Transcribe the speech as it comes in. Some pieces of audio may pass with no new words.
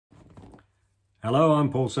Hello, I'm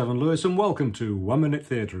Paul Seven Lewis and welcome to 1 Minute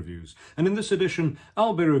Theatre Reviews. And in this edition,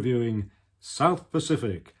 I'll be reviewing South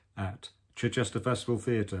Pacific at Chichester Festival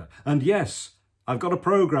Theatre. And yes, I've got a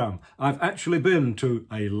programme. I've actually been to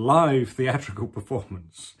a live theatrical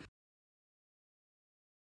performance.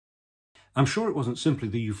 I'm sure it wasn't simply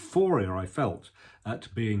the euphoria I felt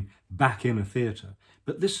at being back in a theatre,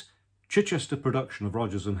 but this Chichester production of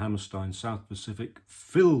Rodgers and Hammerstein's South Pacific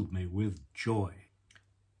filled me with joy.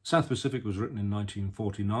 South Pacific was written in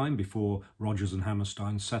 1949 before Rodgers and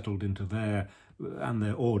Hammerstein settled into their and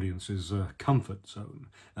their audience's comfort zone.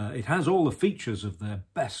 It has all the features of their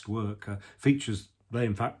best work, features they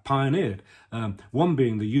in fact pioneered, one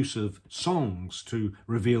being the use of songs to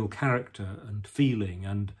reveal character and feeling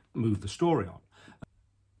and move the story on.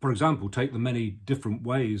 For example, take the many different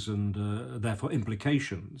ways and therefore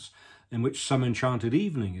implications in which Some Enchanted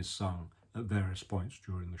Evening is sung at various points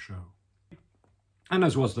during the show. And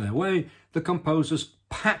as was their way, the composers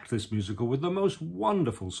packed this musical with the most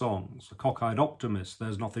wonderful songs. The Cockeyed Optimist,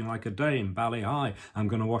 There's Nothing Like a Dame, Bally High, I'm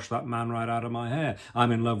Gonna Wash That Man Right Out of My Hair,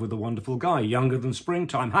 I'm in Love with a Wonderful Guy, Younger Than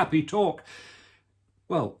Springtime, Happy Talk.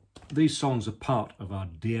 Well, these songs are part of our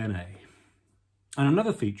DNA. And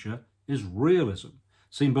another feature is realism,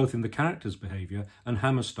 seen both in the characters' behaviour and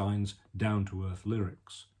Hammerstein's down-to-earth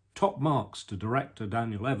lyrics. Top marks to director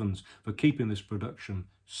Daniel Evans for keeping this production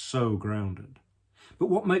so grounded. But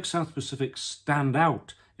what makes South Pacific stand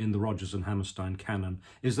out in the Rodgers and Hammerstein canon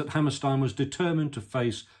is that Hammerstein was determined to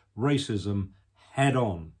face racism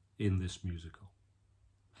head-on in this musical.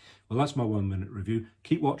 Well, that's my 1 minute review.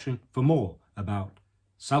 Keep watching for more about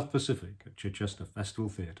South Pacific at Chichester Festival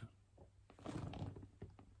Theatre.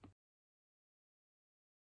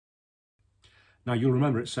 Now, you'll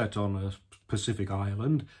remember it's set on a Pacific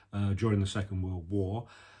island during the Second World War,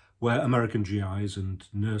 where American GIs and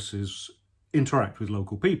nurses interact with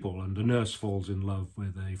local people, and a nurse falls in love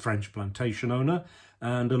with a French plantation owner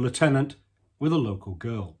and a lieutenant with a local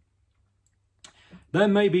girl. There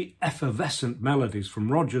may be effervescent melodies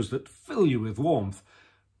from Rodgers that fill you with warmth,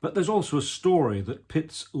 but there's also a story that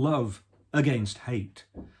pits love against hate.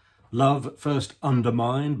 Love at first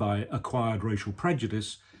undermined by acquired racial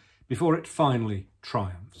prejudice before it finally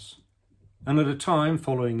triumphs. And at a time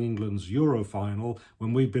following England's Euro final,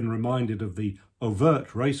 when we've been reminded of the overt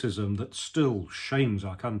racism that still shames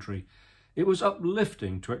our country, it was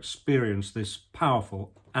uplifting to experience this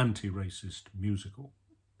powerful anti-racist musical.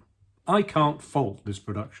 I can't fault this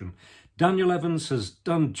production. Daniel Evans has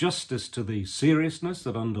done justice to the seriousness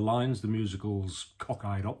that underlines the musical's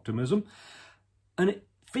cockeyed optimism, and it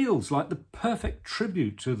feels like the perfect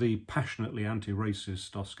tribute to the passionately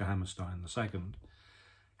anti-racist Oscar Hammerstein II.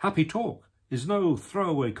 Happy Talk is no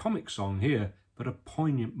throwaway comic song here, but a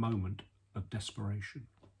poignant moment of desperation.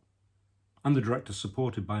 And the director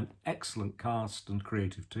supported by an excellent cast and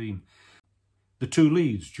creative team. The two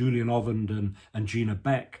leads, Julian Ovenden and Gina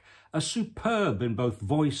Beck, are superb in both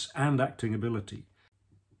voice and acting ability.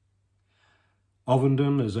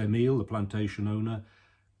 Ovenden, as Emile, the plantation owner,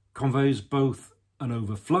 conveys both an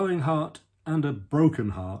overflowing heart and a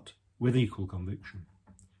broken heart with equal conviction.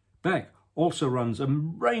 Beck also runs a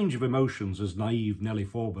range of emotions as naive Nellie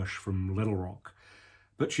Forbush from Little Rock,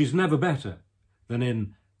 but she's never better than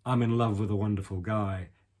in I'm in Love with a Wonderful Guy,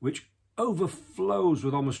 which overflows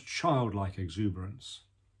with almost childlike exuberance.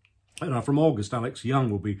 And now from August, Alex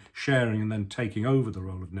Young will be sharing and then taking over the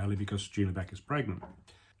role of Nellie because Gina Beck is pregnant.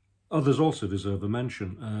 Others also deserve a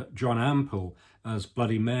mention. Joanna Ampil as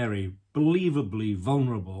Bloody Mary, believably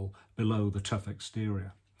vulnerable below the tough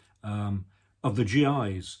exterior. Of the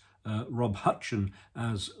GIs, Rob Houchen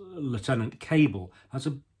as Lieutenant Cable has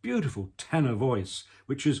a beautiful tenor voice,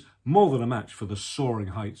 which is more than a match for the soaring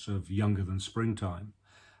heights of Younger Than Springtime.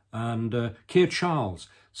 And Keir Charles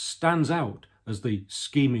stands out as the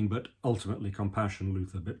scheming but ultimately compassionate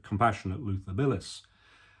Luther Billis.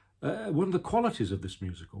 One of the qualities of this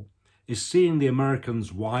musical is seeing the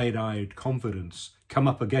Americans' wide-eyed confidence come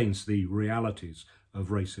up against the realities of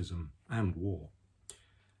racism and war.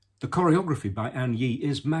 The choreography by Anne Yee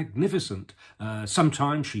is magnificent.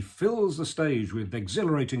 Sometimes she fills the stage with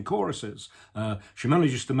exhilarating choruses. She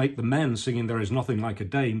manages to make the men singing There Is Nothing Like a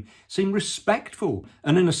Dame seem respectful.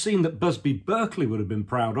 And in a scene that Busby Berkeley would have been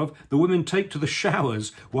proud of, the women take to the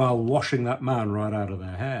showers while washing that man right out of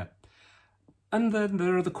their hair. And then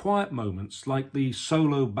there are the quiet moments, like the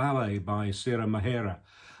solo ballet by Sera Maehara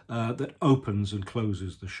that opens and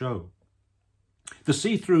closes the show. The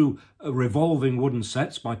see-through revolving wooden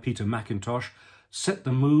sets by Peter McKintosh set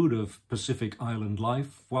the mood of Pacific Island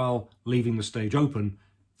life while leaving the stage open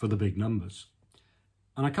for the big numbers.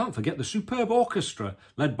 And I can't forget the superb orchestra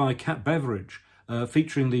led by Beveridge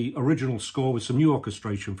featuring the original score with some new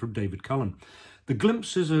orchestration from David Cullen. The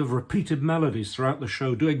glimpses of repeated melodies throughout the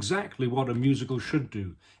show do exactly what a musical should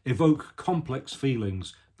do, evoke complex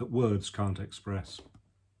feelings that words can't express.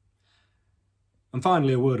 And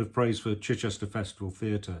finally, a word of praise for Chichester Festival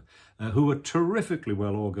Theatre, who were terrifically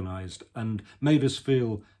well organised and made us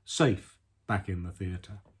feel safe back in the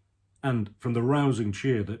theatre. And from the rousing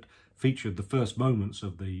cheer that featured the first moments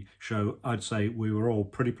of the show, I'd say we were all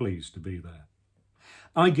pretty pleased to be there.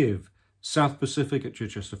 I give South Pacific at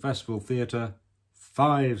Chichester Festival Theatre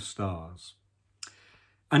 5 stars.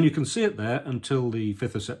 And you can see it there until the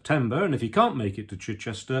 5th of September, and if you can't make it to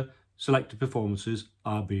Chichester, selected performances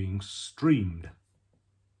are being streamed.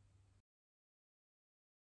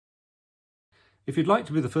 If you'd like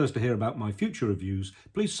to be the first to hear about my future reviews,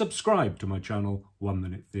 please subscribe to my channel 1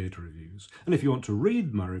 Minute Theatre Reviews. And if you want to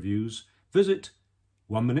read my reviews, visit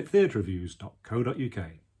 1minutetheatrereviews.co.uk.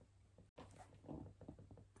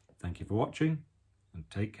 Thank you for watching and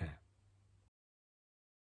take care.